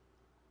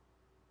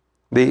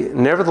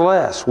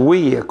 Nevertheless,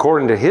 we,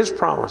 according to His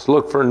promise,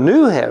 look for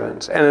new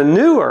heavens and a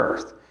new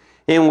earth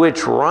in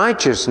which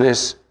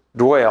righteousness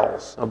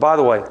dwells. Now, by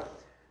the way,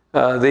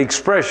 the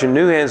expression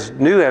new heavens,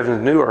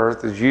 new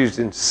earth is used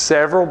in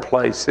several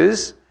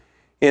places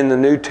in the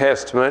New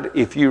Testament.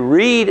 If you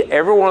read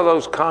every one of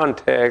those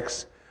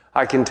contexts,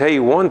 I can tell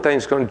you one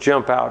thing's going to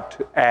jump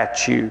out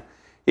at you.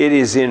 It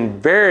is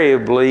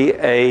invariably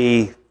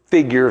a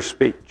figure of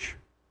speech.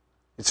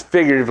 It's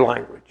figurative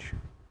language.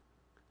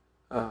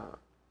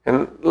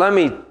 And let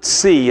me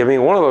see,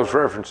 one of those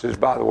references,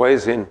 by the way,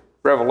 is in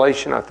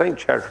Revelation, I think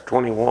chapter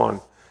 21.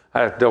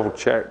 I have to double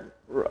check.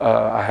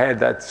 I had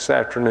that this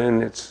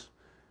afternoon. It's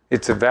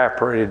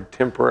evaporated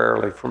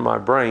temporarily from my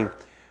brain.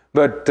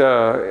 But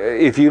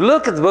if you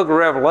look at the book of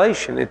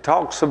Revelation, it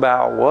talks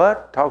about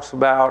what? It talks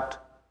about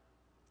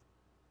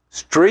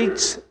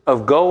streets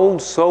of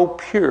gold so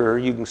pure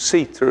you can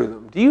see through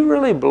them. Do you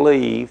really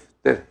believe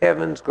that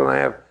heaven's going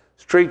to have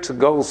streets of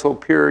gold so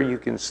pure you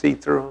can see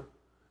through them?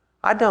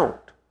 I don't.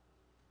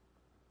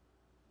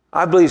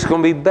 I believe it's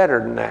going to be better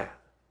than that.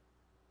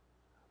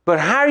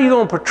 But how are you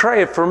going to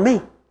portray it for me?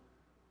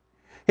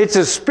 It's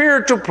a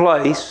spiritual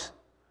place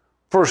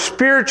for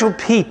spiritual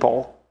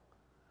people.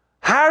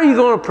 How are you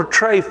going to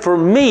portray for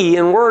me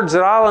in words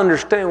that I'll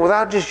understand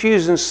without just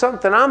using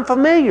something I'm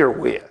familiar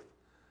with?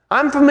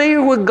 I'm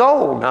familiar with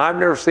gold. Now, I've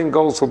never seen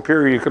gold so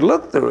pure you could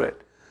look through it.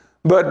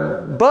 But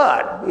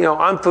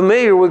I'm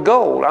familiar with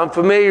gold. I'm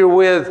familiar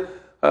with,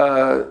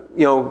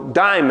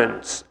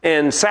 diamonds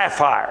and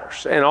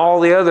sapphires and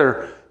all the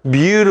other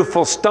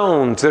beautiful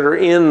stones that are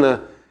in the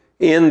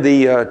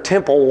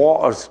temple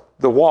walls,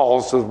 the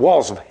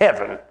walls of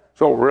heaven.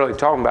 That's what we're really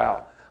talking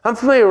about. I'm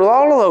familiar with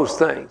all of those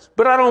things,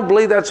 but I don't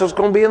believe that's what's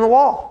going to be in the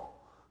wall.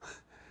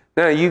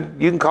 Now, you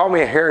can call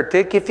me a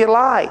heretic if you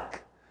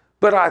like,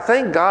 but I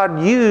think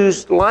God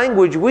used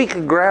language we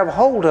could grab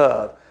hold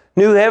of.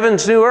 New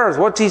heavens, new earth.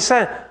 What's He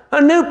saying?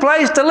 A new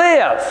place to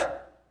live.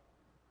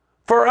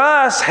 For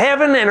us,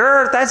 heaven and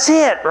earth, that's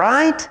it,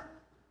 right?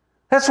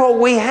 That's what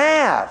we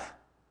have.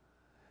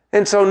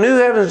 And so new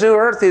heavens, new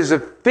earth is a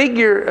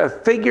figure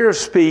of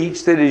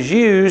speech that is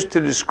used to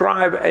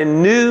describe a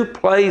new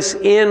place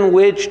in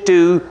which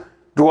to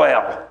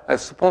dwell.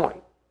 That's the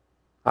point,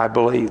 I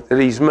believe, that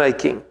He's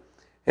making,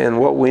 and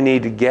what we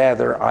need to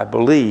gather, I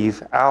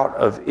believe, out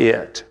of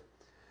it.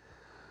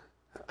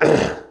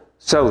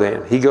 So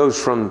then, he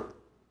goes from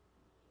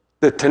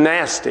the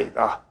tenacity,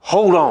 the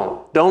hold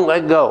on, don't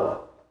let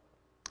go.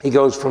 He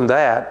goes from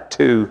that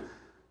to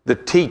the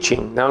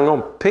teaching. Now I'm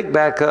going to pick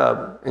back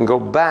up and go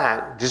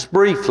back just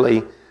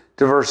briefly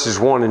to verses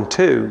 1 and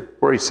 2,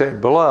 where he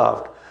said,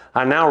 Beloved,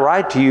 I now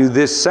write to you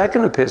this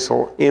second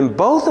epistle, in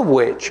both of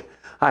which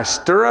I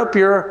stir up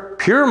your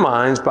pure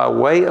minds by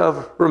way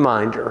of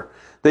reminder,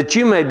 that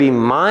you may be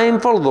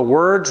mindful of the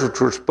words which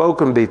were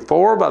spoken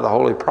before by the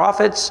holy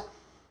prophets,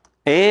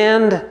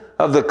 and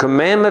of the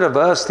commandment of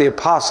us, the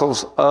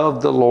apostles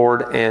of the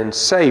Lord and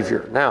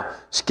Savior. Now,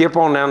 skip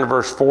on down to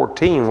verse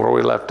 14 where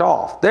we left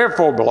off.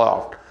 Therefore,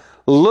 beloved,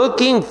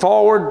 looking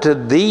forward to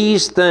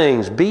these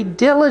things, be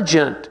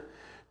diligent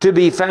to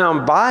be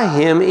found by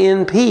Him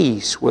in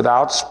peace,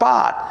 without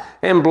spot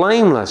and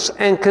blameless,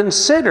 and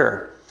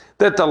consider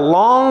that the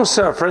long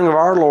suffering of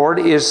our Lord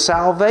is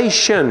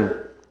salvation,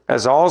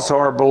 as also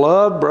our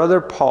beloved brother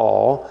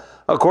Paul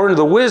according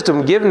to the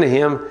wisdom given to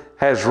him,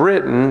 has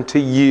written to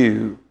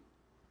you.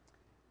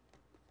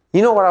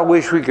 You know what I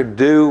wish we could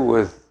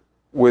do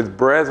with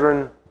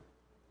brethren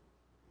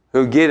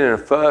who get in a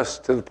fuss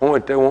to the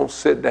point they won't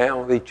sit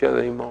down with each other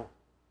anymore?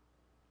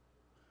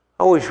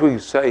 I wish we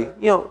could say,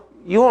 you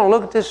want to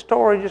look at this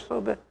story just a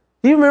little bit?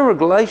 Do you remember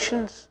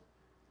Galatians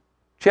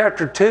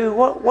chapter 2?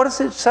 What does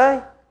it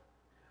say?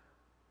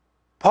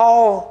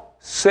 Paul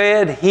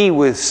said he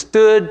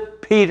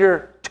withstood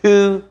Peter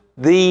to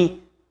the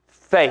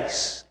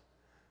face.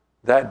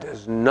 That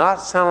does not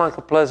sound like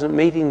a pleasant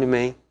meeting to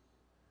me.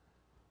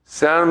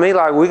 Sounded to me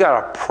like we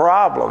got a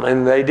problem,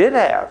 and they did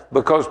have,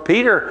 because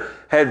Peter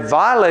had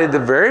violated the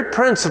very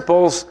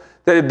principles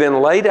that had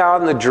been laid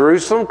out in the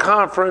Jerusalem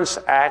conference,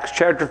 Acts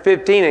chapter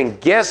 15.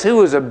 And guess who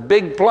was a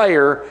big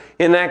player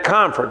in that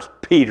conference?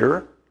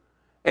 Peter.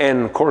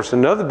 And of course,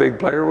 another big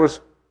player was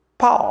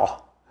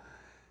Paul.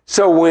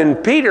 So when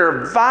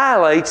Peter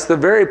violates the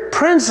very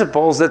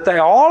principles that they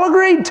all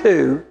agreed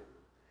to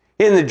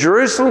in the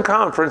Jerusalem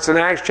conference in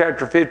Acts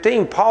chapter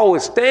 15, Paul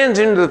withstands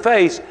him to the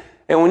face.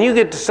 And when you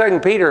get to 2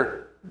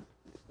 Peter,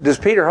 does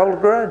Peter hold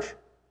a grudge?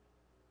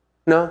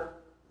 No.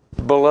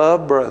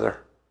 Beloved brother.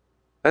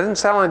 That doesn't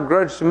sound like a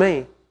grudge to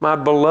me. My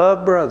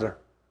beloved brother.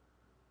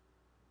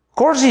 Of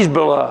course he's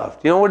beloved.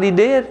 You know what he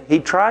did? He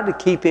tried to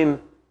keep him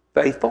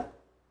faithful,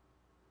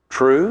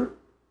 true,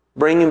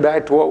 bring him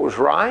back to what was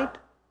right.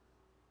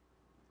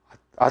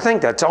 I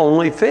think that's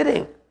only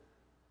fitting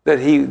that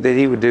he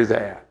would do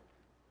that.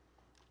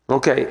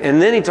 Okay,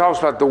 and then he talks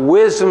about the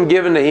wisdom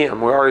given to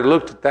him. We already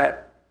looked at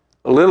that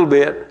a little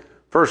bit.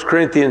 1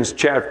 Corinthians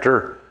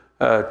chapter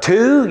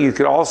 2. You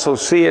could also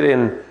see it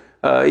in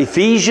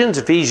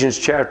Ephesians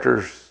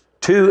chapters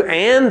 2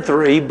 and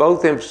 3.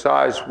 Both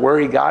emphasize where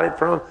he got it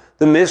from.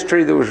 The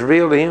mystery that was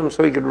revealed to him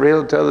so he could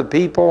reveal it to other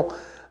people.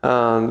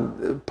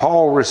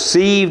 Paul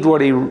received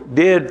what he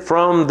did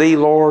from the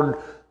Lord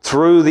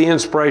through the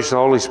inspiration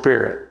of the Holy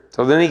Spirit.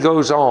 So then he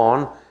goes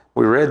on.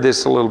 We read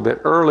this a little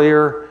bit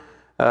earlier.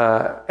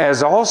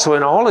 As also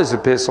in all his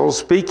epistles,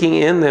 speaking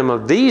in them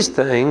of these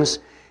things,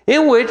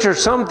 in which are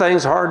some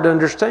things hard to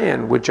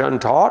understand, which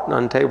untaught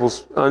and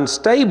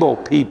unstable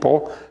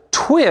people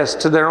twist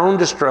to their own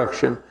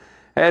destruction,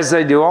 as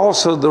they do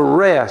also the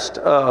rest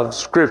of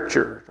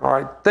Scripture. All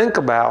right, think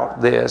about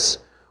this.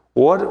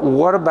 What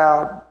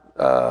about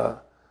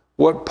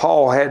what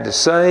Paul had to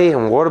say,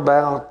 and what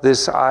about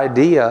this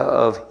idea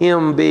of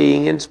him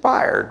being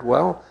inspired?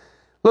 Well,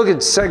 look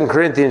at 2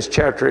 Corinthians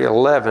chapter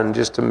 11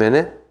 just a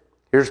minute.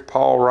 Here's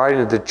Paul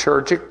writing to the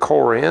church at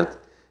Corinth.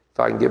 If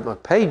I can get my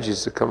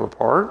pages to come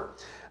apart.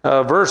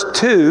 Verse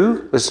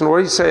 2, listen to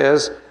what he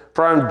says.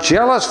 For I'm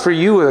jealous for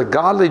you with a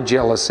godly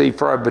jealousy,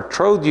 for I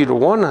betrothed you to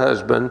one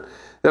husband,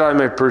 that I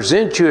may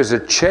present you as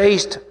a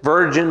chaste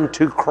virgin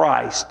to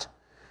Christ.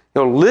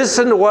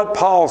 Listen to what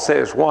Paul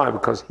says. Why?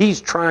 Because he's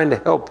trying to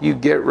help you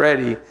get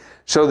ready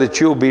so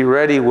that you'll be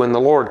ready when the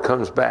Lord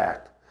comes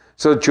back.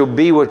 So that you'll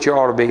be what you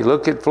ought to be.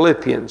 Look at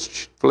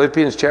Philippians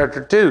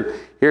chapter 2.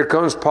 Here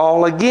comes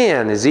Paul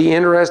again. Is he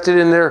interested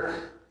in their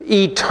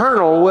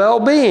eternal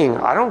well-being?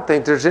 I don't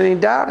think there's any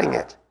doubting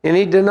it,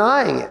 any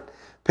denying it.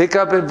 Pick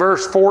up at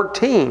verse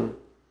 14.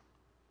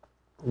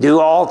 Do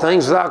all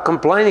things without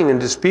complaining and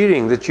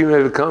disputing, that you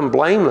may become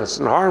blameless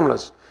and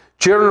harmless,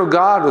 children of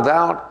God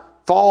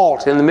without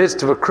fault in the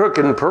midst of a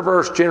crooked and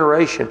perverse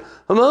generation,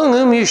 among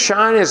whom you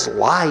shine as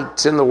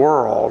lights in the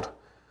world,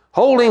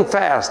 holding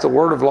fast the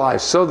word of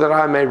life, so that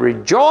I may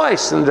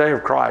rejoice in the day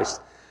of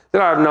Christ,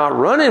 that I have not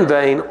run in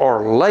vain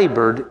or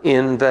labored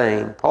in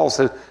vain. Paul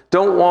says,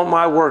 don't want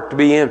my work to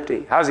be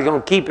empty. How's he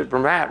going to keep it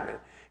from happening?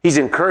 He's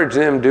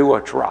encouraging them to do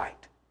what's right.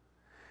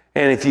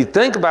 And if you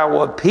think about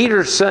what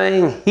Peter's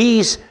saying,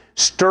 he's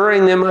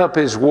stirring them up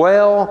as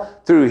well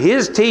through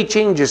his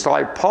teaching, just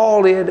like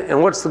Paul did.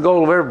 And what's the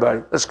goal of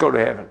everybody? Let's go to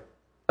heaven.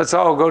 Let's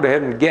all go to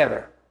heaven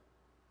together.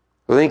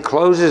 Well, then he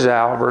closes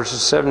out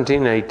verses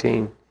 17 and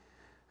 18.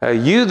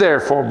 You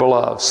therefore,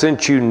 beloved,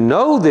 since you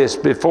know this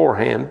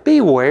beforehand,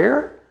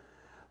 beware,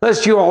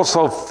 lest you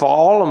also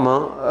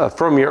fall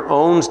from your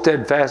own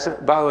steadfastness.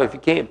 By the way, if you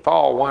can't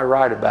fall, why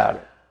write about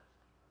it?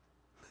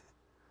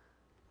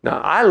 Now,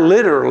 I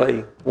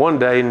literally, one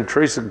day, and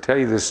Teresa can tell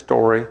you this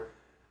story,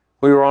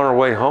 we were on our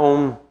way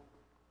home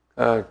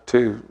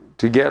to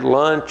get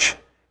lunch,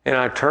 and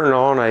I turned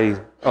on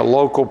a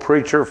local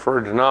preacher for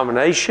a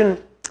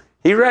denomination.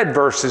 He read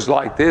verses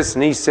like this,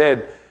 and he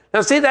said,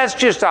 now see, that's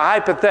just a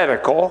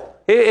hypothetical.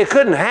 It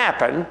couldn't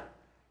happen.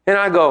 And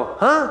I go,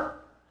 huh?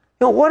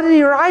 What did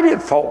he write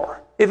it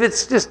for? If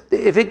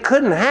it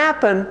couldn't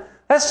happen,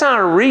 that's not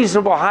a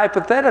reasonable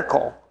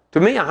hypothetical. To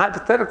me, a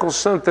hypothetical is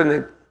something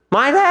that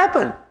might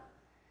happen.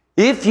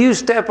 If you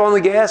step on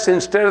the gas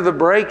instead of the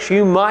brakes,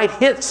 you might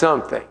hit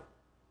something.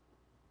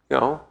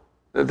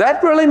 That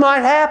really might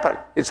happen.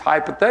 It's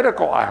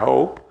hypothetical, I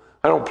hope.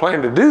 I don't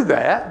plan to do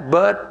that,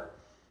 but,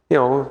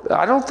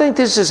 I don't think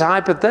this is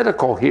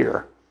hypothetical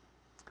here.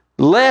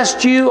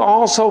 Lest you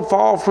also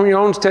fall from your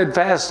own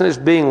steadfastness,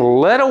 being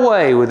led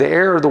away with the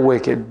error of the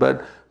wicked,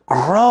 but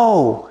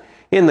grow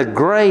in the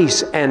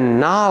grace and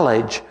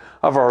knowledge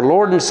of our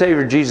Lord and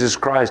Savior Jesus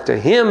Christ. To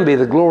him be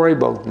the glory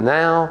both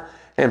now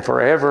and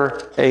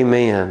forever.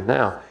 Amen.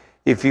 Now,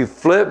 if you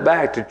flip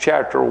back to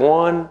chapter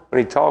 1, when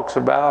he talks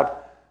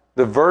about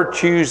the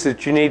virtues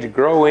that you need to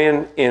grow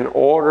in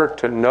order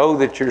to know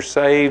that you're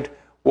saved,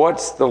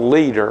 what's the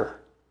leader?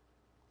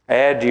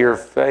 Add to your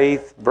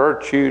faith,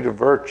 virtue to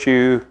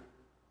virtue,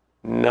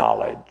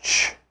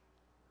 knowledge.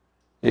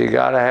 You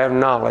got to have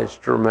knowledge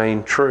to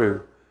remain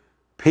true.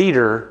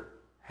 Peter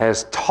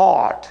has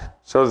taught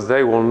so that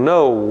they will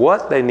know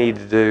what they need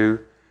to do,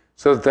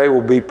 so that they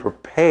will be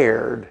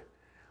prepared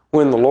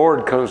when the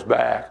Lord comes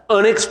back.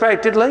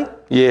 Unexpectedly,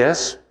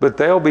 yes, but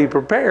they'll be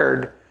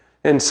prepared.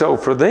 And so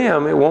for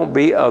them, it won't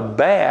be a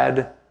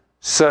bad,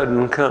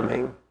 sudden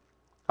coming.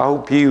 I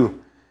hope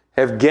you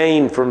have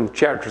gained from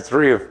chapter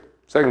 3 of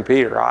 2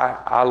 Peter.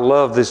 I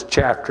love this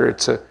chapter.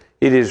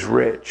 It is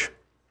rich.